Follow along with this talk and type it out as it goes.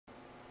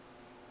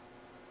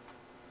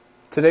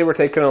Today we're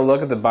taking a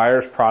look at the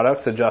Buyer's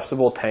Products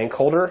adjustable tank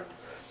holder.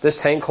 This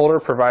tank holder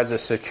provides a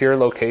secure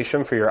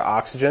location for your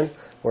oxygen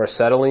or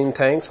acetylene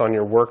tanks on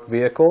your work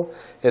vehicle.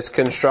 It's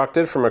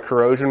constructed from a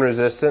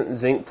corrosion-resistant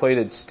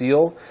zinc-plated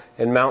steel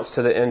and mounts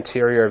to the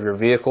interior of your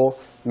vehicle.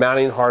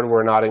 Mounting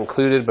hardware not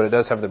included, but it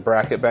does have the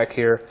bracket back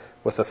here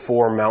with a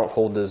 4 mount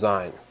hole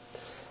design.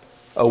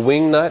 A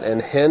wingnut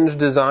and hinge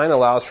design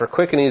allows for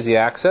quick and easy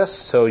access,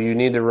 so you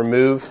need to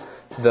remove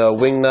the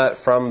wingnut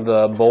from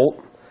the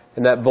bolt.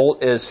 And that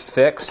bolt is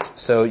fixed,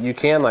 so you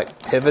can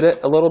pivot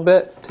it a little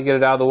bit to get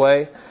it out of the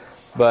way,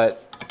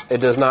 but it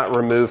does not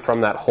remove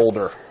from that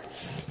holder.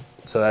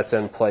 So that's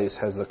in place,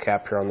 has the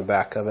cap here on the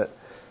back of it,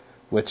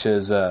 which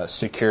is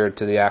secured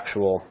to the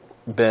actual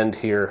bend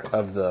here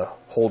of the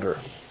holder.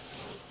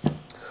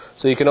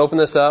 So you can open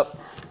this up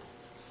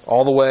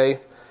all the way,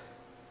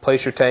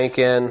 place your tank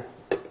in,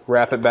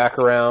 wrap it back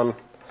around,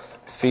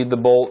 feed the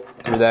bolt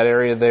through that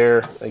area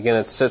there. Again,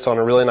 it sits on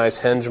a really nice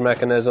hinge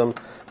mechanism,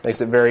 makes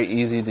it very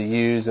easy to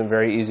use and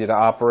very easy to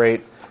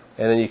operate.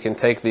 And then you can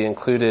take the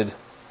included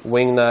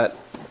wingnut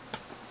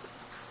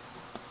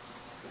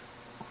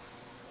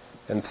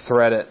and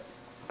thread it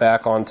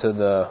back onto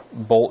the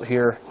bolt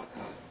here,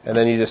 and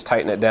then you just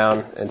tighten it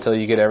down until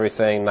you get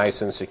everything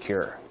nice and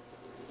secure.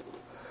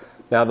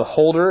 Now the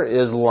holder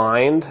is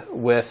lined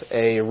with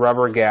a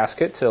rubber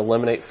gasket to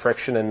eliminate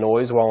friction and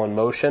noise while in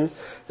motion.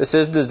 This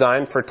is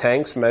designed for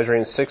tanks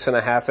measuring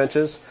 6.5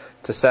 inches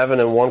to 7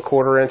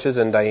 1/4 inches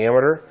in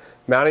diameter.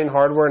 Mounting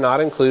hardware not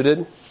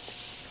included.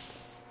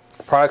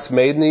 Products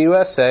made in the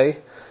USA,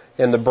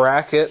 and the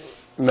bracket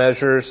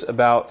measures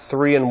about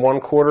 3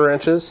 1/4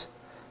 inches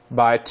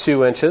by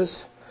 2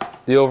 inches.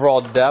 The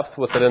overall depth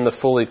with it in the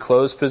fully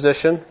closed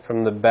position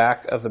from the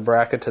back of the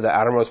bracket to the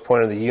outermost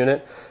point of the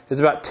unit is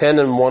about 10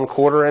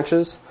 1/4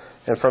 inches,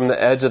 and from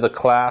the edge of the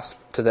clasp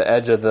to the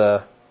edge of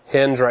the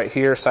hinge right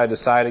here side to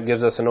side, it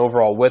gives us an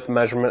overall width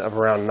measurement of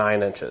around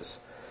 9 inches.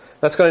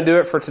 That's going to do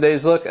it for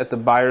today's look at the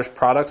Buyer's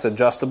Products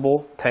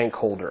adjustable tank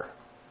holder.